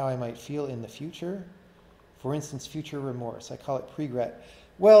based on how I might feel in the future? For instance, future remorse. I call it regret.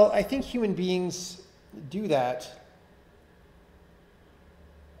 Well, I think human beings do that.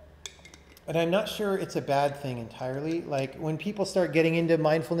 And I'm not sure it's a bad thing entirely. Like when people start getting into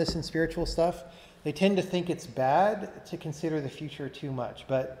mindfulness and spiritual stuff, they tend to think it's bad to consider the future too much.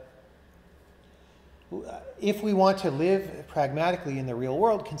 But if we want to live pragmatically in the real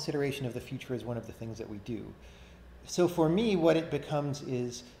world, consideration of the future is one of the things that we do. So for me, what it becomes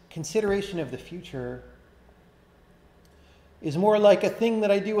is consideration of the future is more like a thing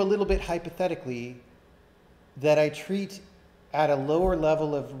that I do a little bit hypothetically, that I treat at a lower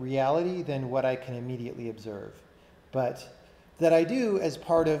level of reality than what I can immediately observe, but that I do as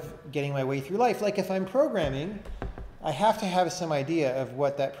part of getting my way through life. Like if I'm programming, I have to have some idea of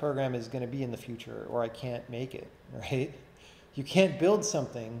what that program is going to be in the future, or I can't make it, right? You can't build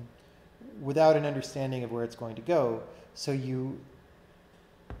something without an understanding of where it's going to go. So you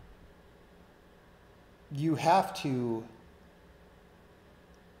have to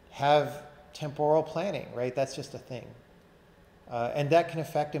have temporal planning, right? That's just a thing. And that can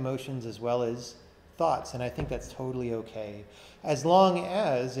affect emotions as well as thoughts, and I think that's totally okay. As long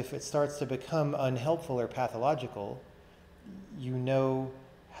as, if it starts to become unhelpful or pathological, you know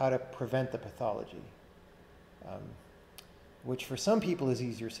how to prevent the pathology, which for some people is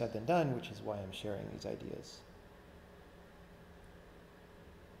easier said than done, which is why I'm sharing these ideas.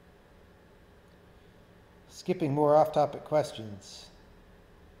 Skipping more off-topic questions.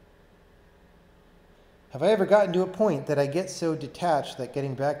 Have I ever gotten to a point that I get so detached that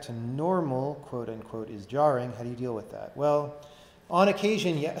getting back to normal, quote unquote, is jarring? How do you deal with that? Well, on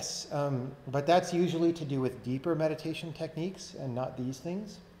occasion, yes, but that's usually to do with deeper meditation techniques and not these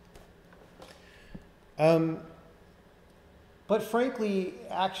things. But frankly,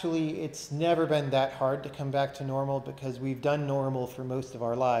 actually, it's never been that hard to come back to normal because we've done normal for most of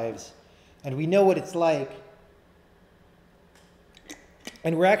our lives and we know what it's like.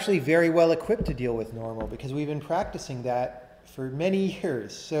 And we're actually very well equipped to deal with normal because we've been practicing that for many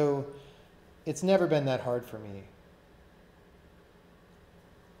years. So it's never been that hard for me.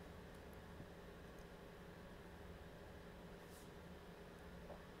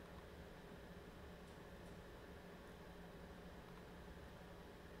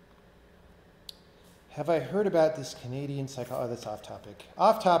 Have I heard about this Canadian oh, that's off topic.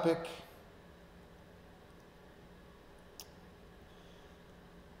 Off topic.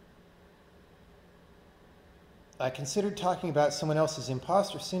 I considered talking about someone else's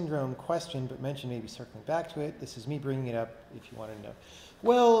imposter syndrome question, but mentioned maybe circling back to it. This is me bringing it up if you want to know.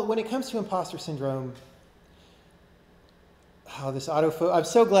 Well, when it comes to imposter syndrome, I'm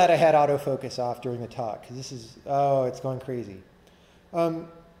so glad I had autofocus off during the talk, because this is, it's going crazy.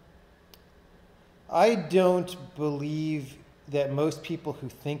 I don't believe that most people who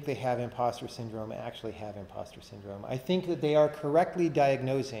think they have imposter syndrome actually have imposter syndrome. I think that they are correctly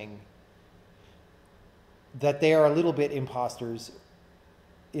diagnosing that they are a little bit imposters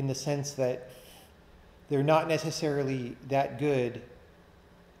in the sense that they're not necessarily that good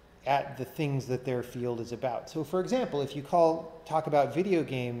at the things that their field is about. So for example, if you talk about video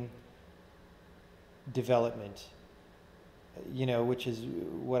game development, which is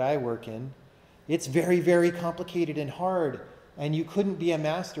what I work in, it's very, very complicated and hard, and you couldn't be a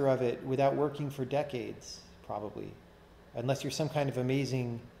master of it without working for decades, probably, unless you're some kind of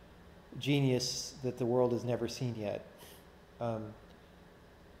amazing genius that the world has never seen yet.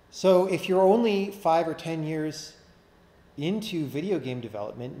 So if you're only 5 or 10 years into video game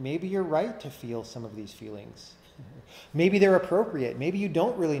development, maybe you're right to feel some of these feelings. Maybe they're appropriate. Maybe you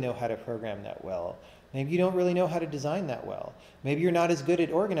don't really know how to program that well. Maybe you don't really know how to design that well. Maybe you're not as good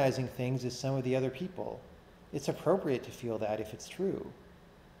at organizing things as some of the other people. It's appropriate to feel that if it's true.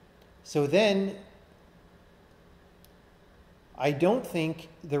 So then, I don't think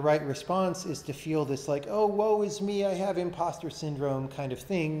the right response is to feel this like, oh, woe is me, I have imposter syndrome kind of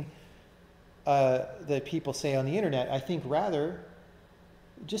thing that people say on the internet. I think rather,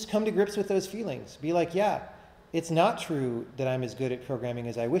 just come to grips with those feelings. Be like, yeah, it's not true that I'm as good at programming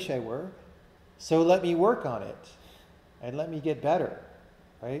as I wish I were, so let me work on it and let me get better,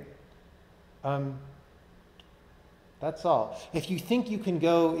 right? That's all. If you think you can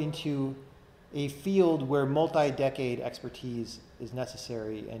go into a field where multi-decade expertise is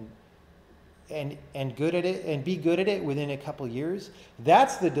necessary and good at it and be good at it within a couple years,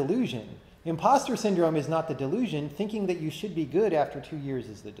 that's the delusion. Imposter syndrome is not the delusion. Thinking that you should be good after 2 years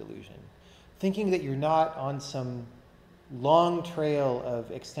is the delusion. Thinking that you're not on some long trail of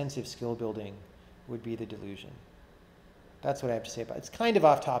extensive skill building would be the delusion. That's what I have to say about it. It's kind of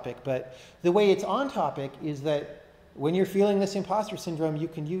off topic, but the way it's on topic is that when you're feeling this imposter syndrome, you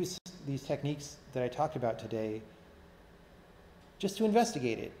can use these techniques that I talked about today just to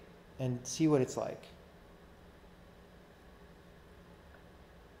investigate it and see what it's like.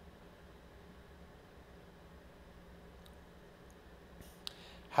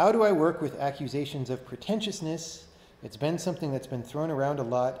 How do I work with accusations of pretentiousness? It's been something that's been thrown around a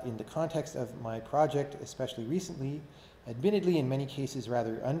lot in the context of my project, especially recently. Admittedly, in many cases,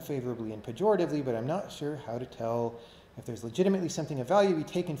 rather unfavorably and pejoratively, but I'm not sure how to tell if there's legitimately something of value to be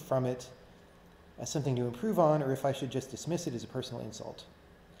taken from it as something to improve on, or if I should just dismiss it as a personal insult.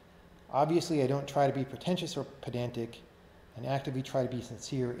 Obviously, I don't try to be pretentious or pedantic, and actively try to be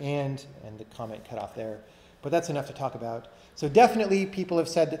sincere, and the comment cut off there, but that's enough to talk about. So definitely people have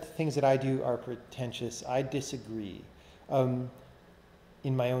said that the things that I do are pretentious. I disagree in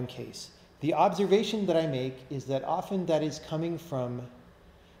my own case. The observation that I make is that often that is coming from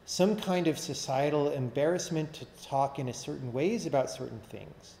some kind of societal embarrassment to talk in a certain ways about certain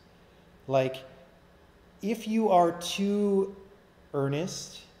things. Like, if you are too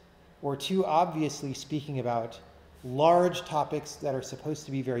earnest or too obviously speaking about large topics that are supposed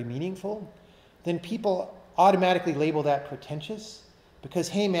to be very meaningful, then people automatically label that pretentious because,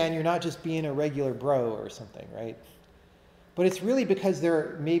 hey man, you're not just being a regular bro or something, right? but it's really because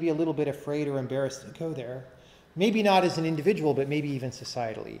they're maybe a little bit afraid or embarrassed to go there. Maybe not as an individual, but maybe even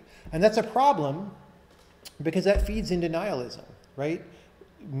societally. And that's a problem because that feeds into nihilism, right?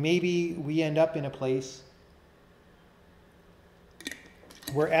 Maybe we end up in a place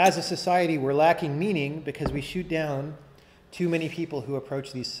where as a society we're lacking meaning because we shoot down too many people who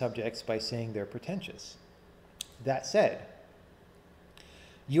approach these subjects by saying they're pretentious. That said,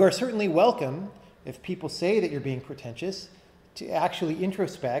 you are certainly welcome, if people say that you're being pretentious, to actually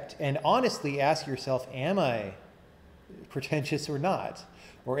introspect and honestly ask yourself, am I pretentious or not?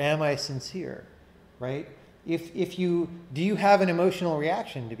 Or am I sincere, right? Do you have an emotional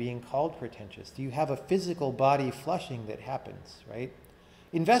reaction to being called pretentious? Do you have a physical body flushing that happens, right?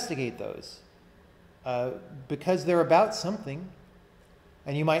 Investigate those because they're about something,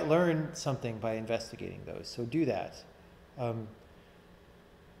 and you might learn something by investigating those. So do that.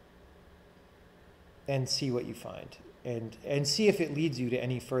 And see what you find, and see if it leads you to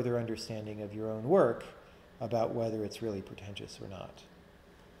any further understanding of your own work about whether it's really pretentious or not.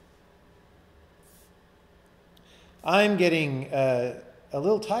 I'm getting a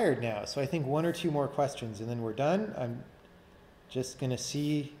little tired now, so I think one or two more questions and then we're done. I'm just going to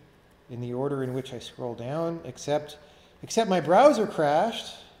see in the order in which I scroll down, except my browser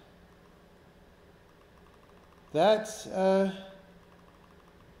crashed. That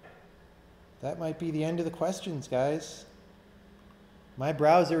might be the end of the questions, guys. My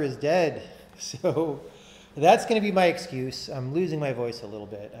browser is dead, so that's going to be my excuse. I'm losing my voice a little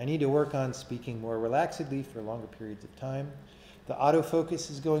bit. I need to work on speaking more relaxedly for longer periods of time. The autofocus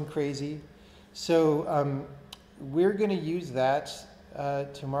is going crazy. So we're going to use that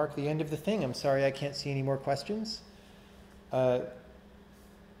to mark the end of the thing. I'm sorry I can't see any more questions.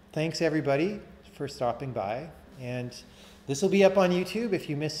 Thanks, everybody, for stopping by. And this will be up on YouTube if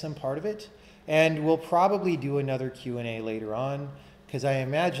you missed some part of it. And we'll probably do another Q&A later on, because I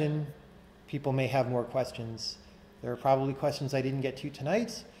imagine people may have more questions. There are probably questions I didn't get to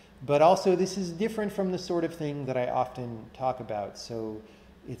tonight, but also this is different from the sort of thing that I often talk about. So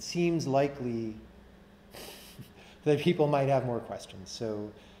it seems likely that people might have more questions.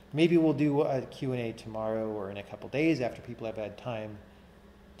 So maybe we'll do a Q&A tomorrow or in a couple days after people have had time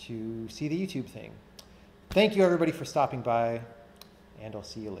to see the YouTube thing. Thank you, everybody, for stopping by, and I'll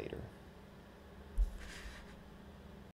see you later.